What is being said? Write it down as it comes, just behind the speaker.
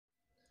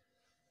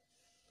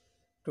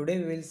Today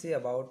we will see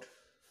about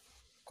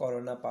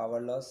corona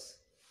power loss,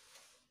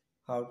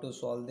 how to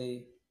solve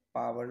the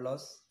power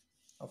loss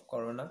of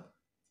corona.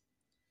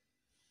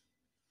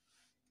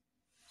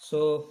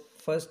 So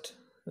first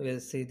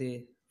we'll see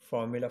the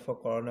formula for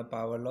corona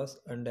power loss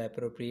under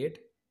appropriate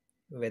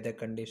weather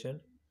condition.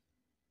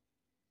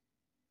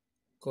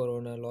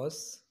 Corona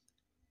loss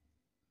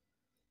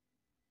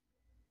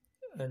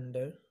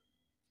under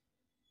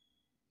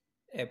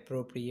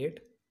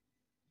appropriate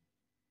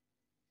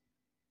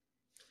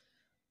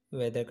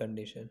weather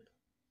condition.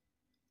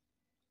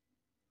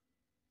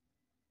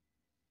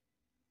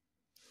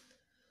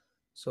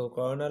 So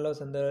corona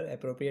loss under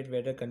appropriate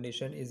weather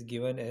condition is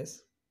given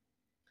as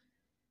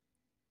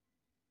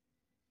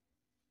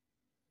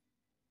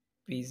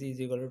PC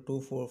is equal to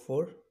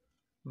 244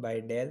 by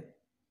del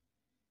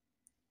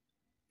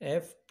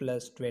F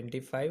plus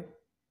 25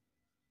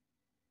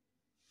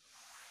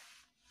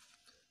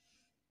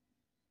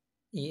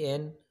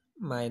 En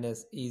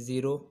minus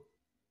E0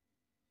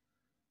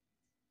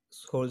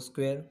 whole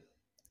square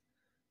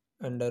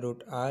under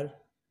root R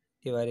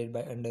divided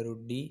by under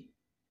root D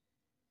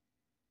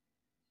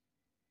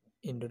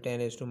into 10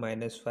 raised to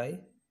minus 5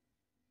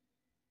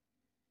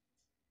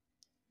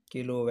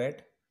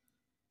 kilowatt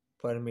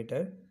per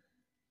meter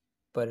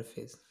per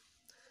phase.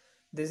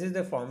 This is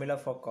the formula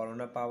for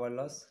corona power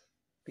loss.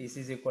 PC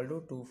is equal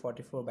to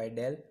 244 by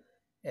del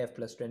F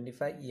plus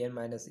 25 En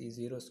minus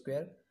E0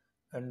 square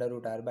under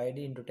root R by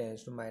D into 10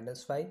 raised to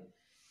minus 5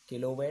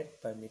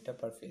 kilowatt per meter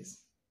per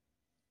phase.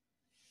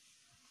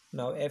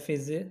 Now F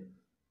is a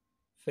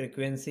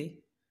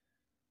frequency.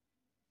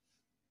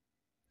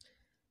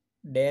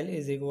 Del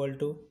is equal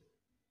to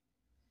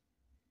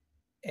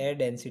air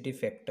density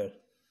factor.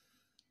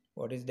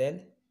 What is del?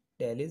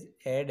 Del is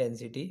air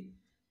density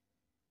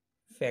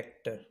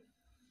factor,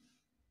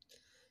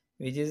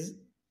 which is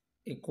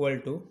equal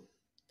to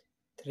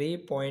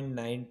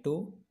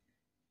 3.92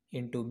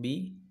 into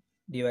B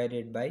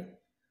divided by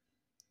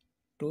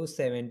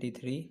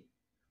 273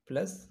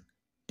 plus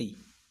T,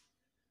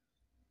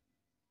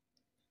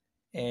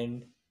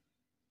 and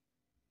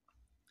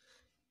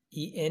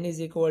En is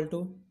equal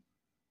to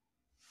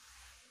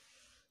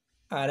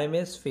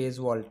RMS phase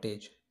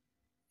voltage.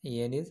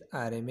 En is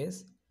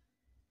RMS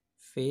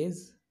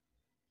phase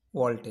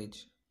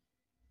voltage,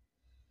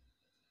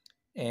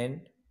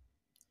 and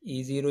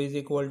E0 is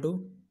equal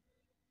to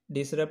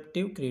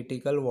disruptive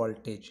critical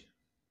voltage.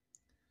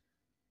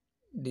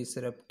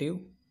 Disruptive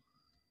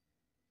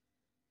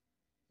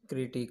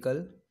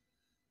critical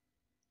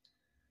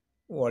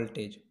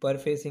voltage per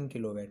phase in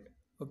kilowatt.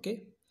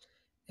 Okay,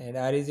 and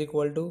R is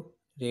equal to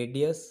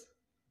radius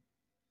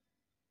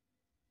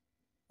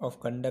of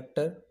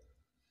conductor,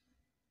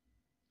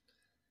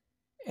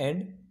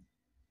 and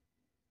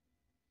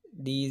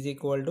D is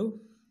equal to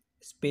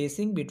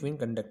spacing between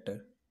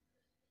conductor.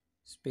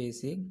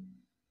 Spacing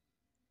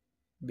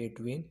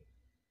between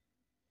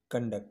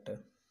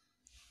conductor.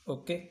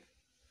 Okay,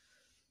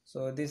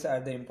 so these are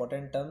the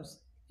important terms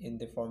in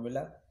the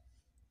formula.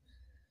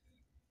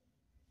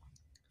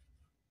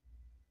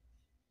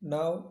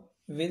 Now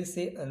we'll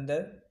see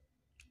under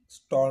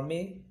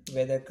stormy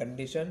weather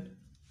condition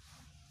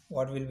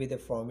what will be the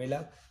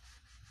formula.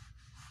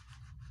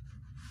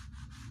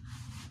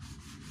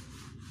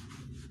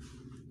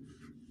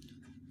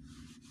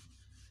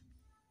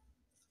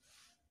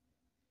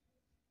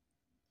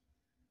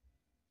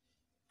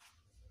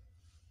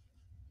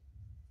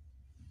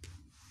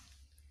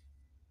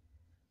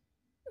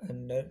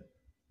 Under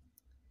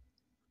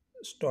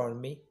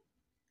stormy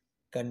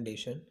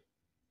condition,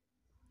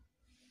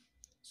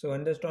 so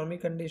under stormy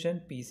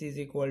condition PC is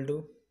equal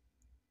to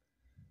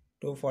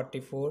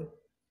 244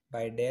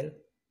 by del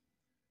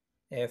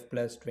F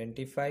plus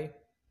 25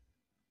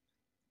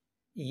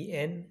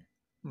 En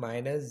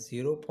minus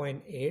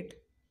 0.8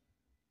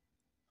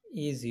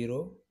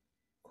 E0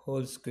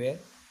 whole square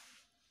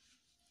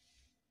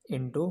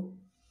into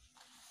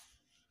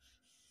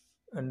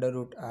under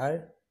root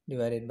R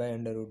divided by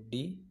under root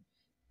D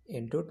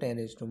into 10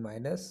 raised to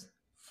minus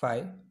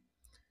 5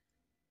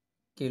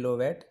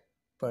 kilowatt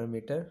per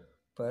meter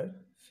per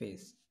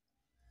phase.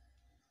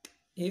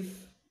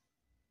 If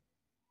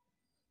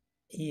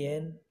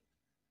En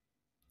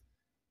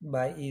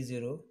by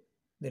E0,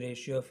 the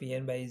ratio of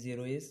En by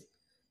E0 is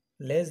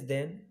less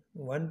than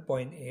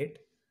 1.8,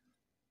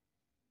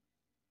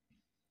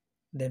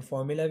 then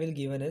formula will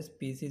given as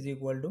PC is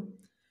equal to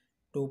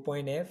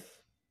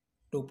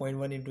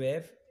 2.1 into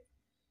F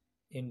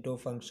into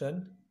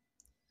function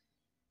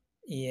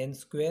En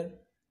square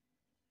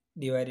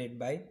divided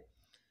by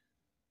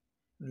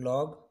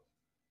log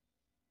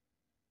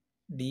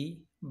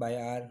D by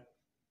R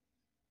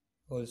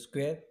whole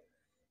square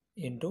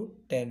into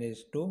 10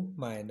 raised to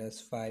minus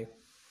 5.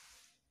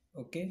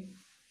 Okay,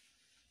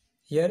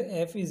 here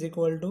F is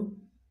equal to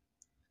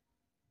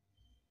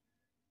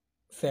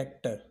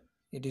factor.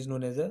 It is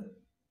known as a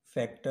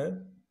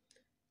factor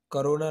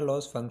corona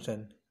loss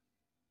function.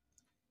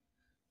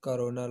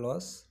 Corona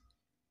loss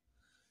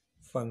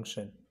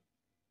function.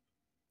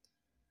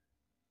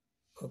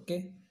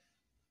 Okay,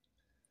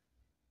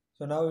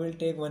 So now we will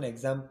take one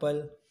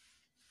example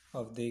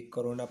of the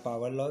corona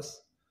power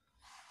loss.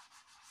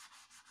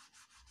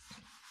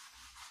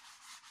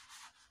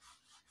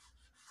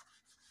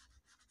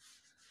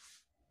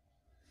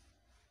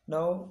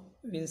 Now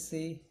we'll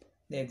see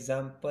the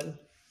example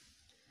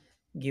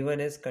given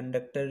as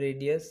conductor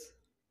radius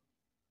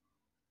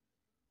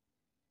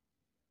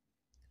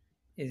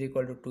is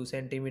equal to 2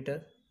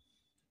 centimeter.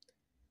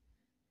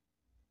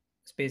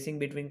 Spacing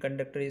between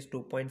conductor is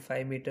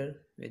 2.5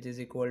 meter, which is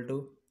equal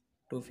to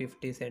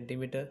 250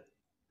 centimeter.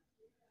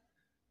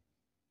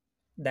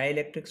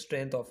 Dielectric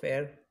strength of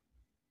air,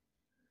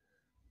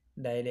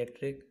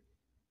 dielectric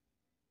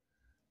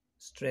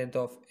strength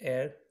of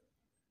air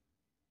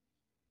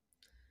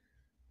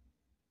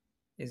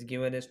is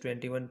given as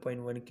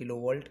 21.1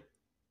 kilovolt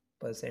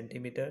per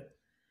centimeter.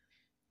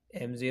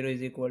 M0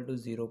 is equal to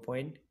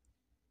 0.8.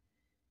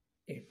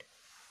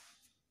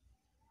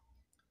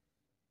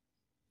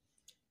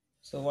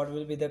 So what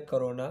will be the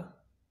corona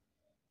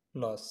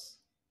loss?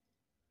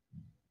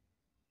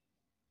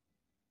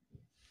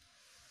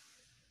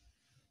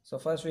 So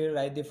first we will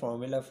write the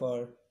formula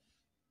for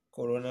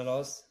corona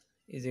loss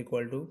is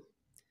equal to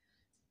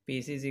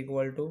PC is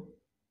equal to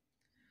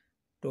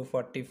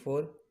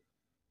 244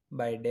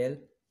 by del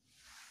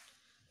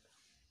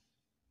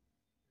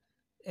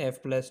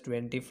F plus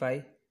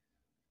 25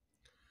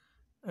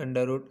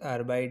 under root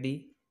R by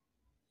D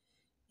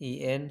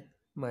En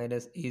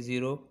minus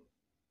E0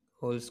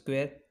 whole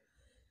square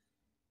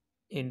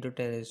into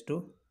 10 raised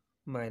to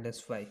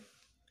minus 5.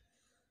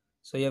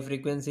 So your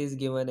frequency is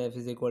given F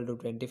is equal to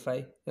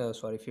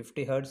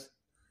 50 Hertz.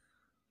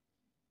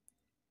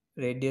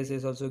 Radius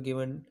is also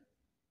given.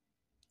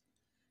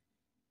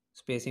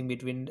 Spacing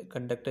between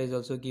conductor is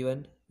also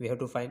given. We have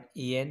to find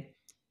En,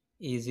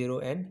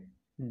 E0 and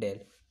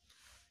del.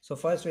 So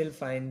first we'll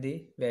find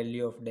the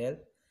value of del.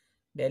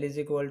 Del is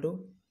equal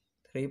to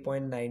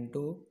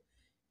 3.92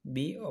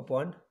 B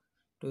upon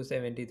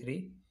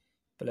 273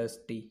 plus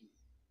T.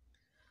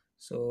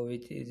 So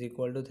which is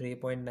equal to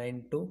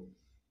 3.92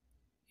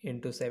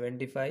 into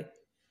 75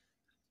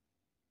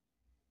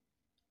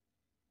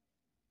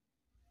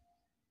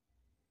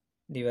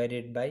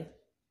 divided by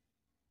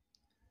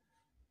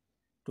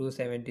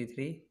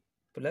 273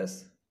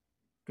 plus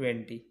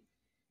 20.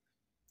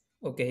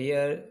 Okay,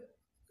 here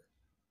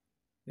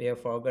we have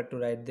forgot to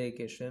write the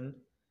equation.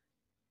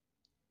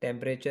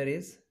 Temperature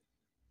is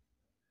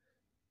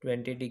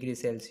 20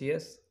 degrees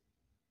Celsius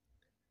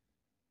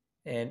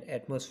and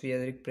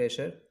atmospheric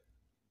pressure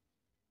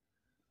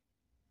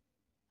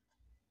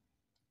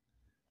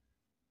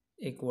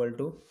equal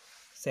to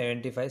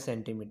 75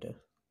 centimeter.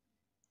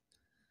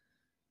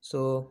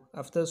 So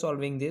after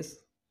solving this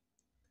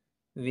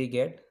we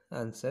get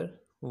answer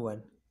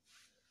 1.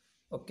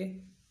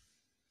 Okay.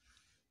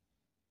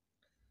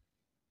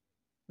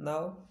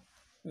 Now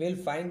we'll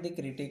find the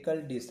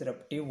critical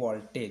disruptive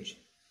voltage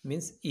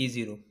means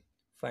E0.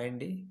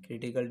 Find the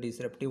critical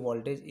disruptive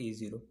voltage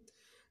E0.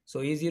 So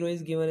E0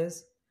 is given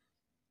as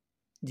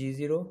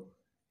G0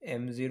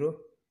 M0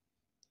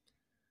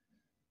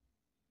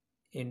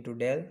 into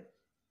del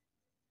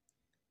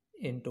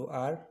into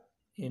R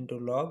into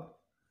log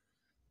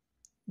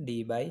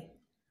D by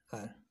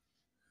R.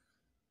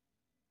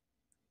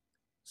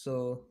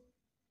 So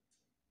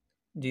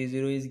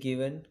G0 is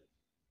given,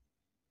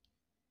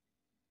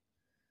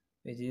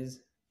 which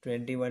is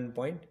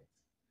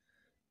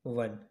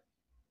 21.1.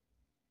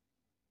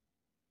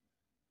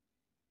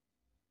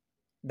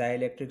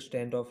 Dielectric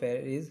strength of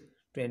air is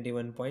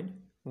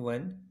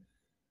 21.1.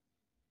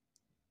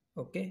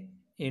 Okay,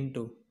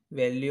 into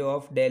value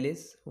of del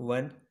is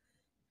 1.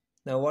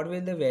 Now what will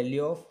the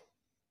value of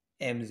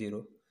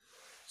M0?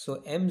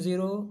 So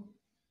M0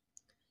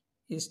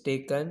 is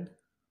taken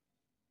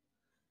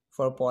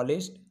for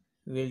polished,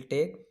 will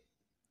take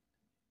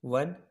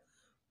 1.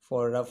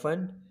 For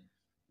roughened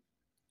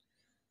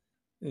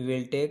we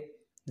will take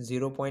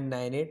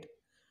 0.98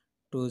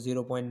 to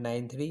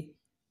 0.93,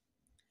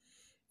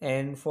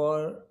 and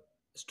for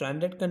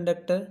stranded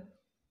conductor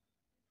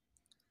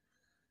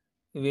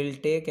we will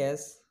take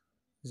as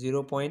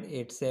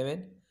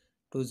 0.87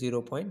 to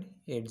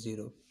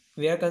 0.80.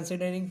 We are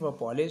considering for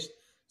polished,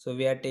 so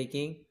we are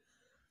taking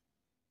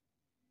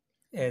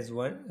as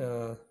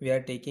 1, we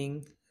are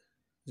taking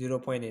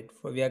 0.8.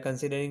 For we are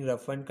considering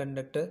roughened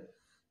conductor,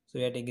 so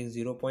we are taking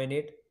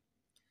 0.8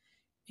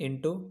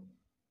 into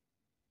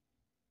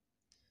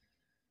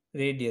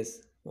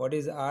radius. What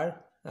is R?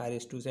 R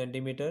is 2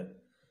 centimeter.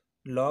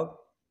 Log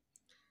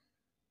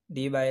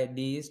D by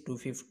D is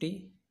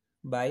 250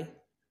 by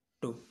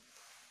 2.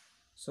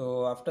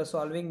 So after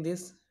solving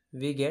this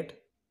we get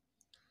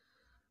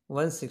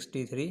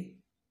 163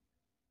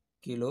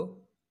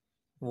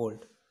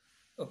 kilovolt.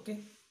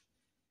 Okay.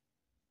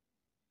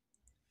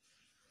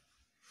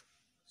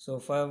 So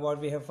for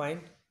what we have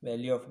find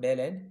value of del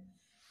and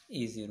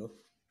E0.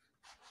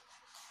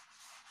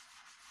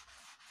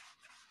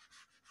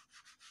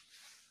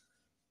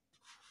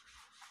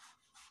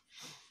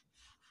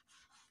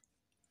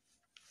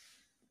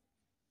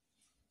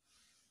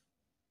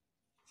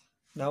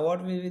 Now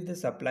what will be the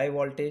supply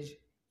voltage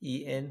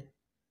En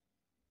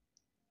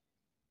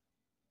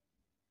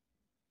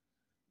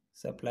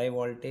supply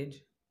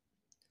voltage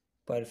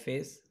per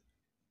phase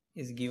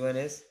is given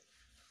as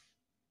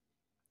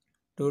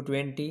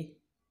 220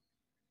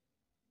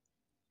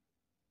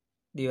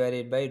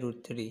 divided by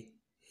root 3.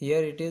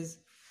 Here it is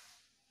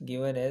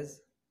given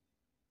as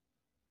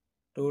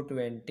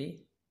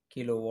 220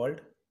 kilovolt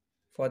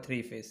for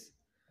 3 phase.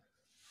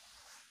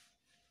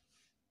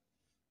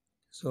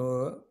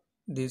 So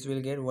this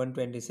will get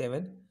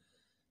 127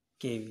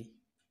 kV.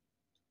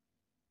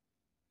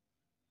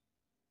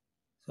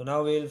 So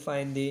now we will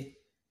find the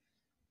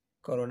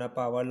corona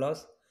power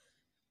loss.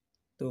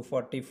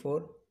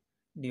 244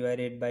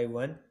 divided by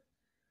 1,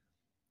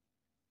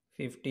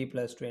 50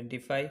 plus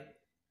 25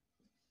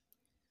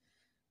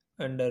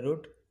 under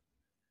root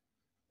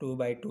 2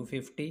 by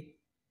 250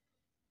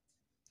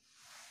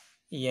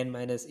 En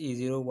minus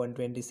E0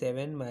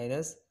 127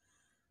 minus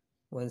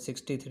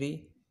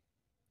 163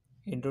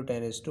 into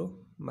 10 is to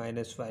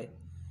minus 5,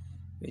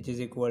 which is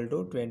equal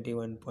to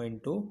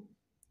 21.2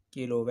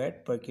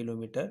 kilowatt per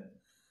kilometer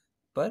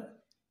per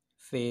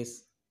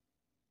phase.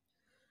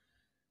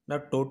 Now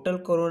total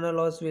corona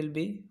loss will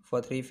be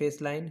for 3 phase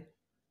line.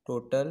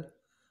 Total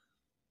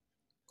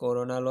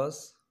corona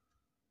loss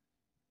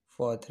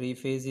for 3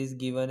 phase is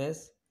given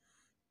as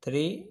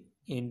 3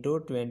 into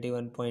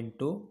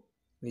 21.2,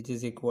 which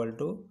is equal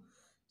to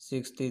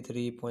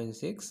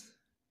 63.6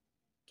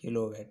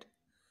 kilowatt.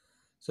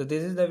 So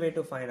this is the way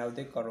to find out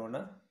the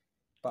corona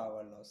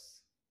power loss.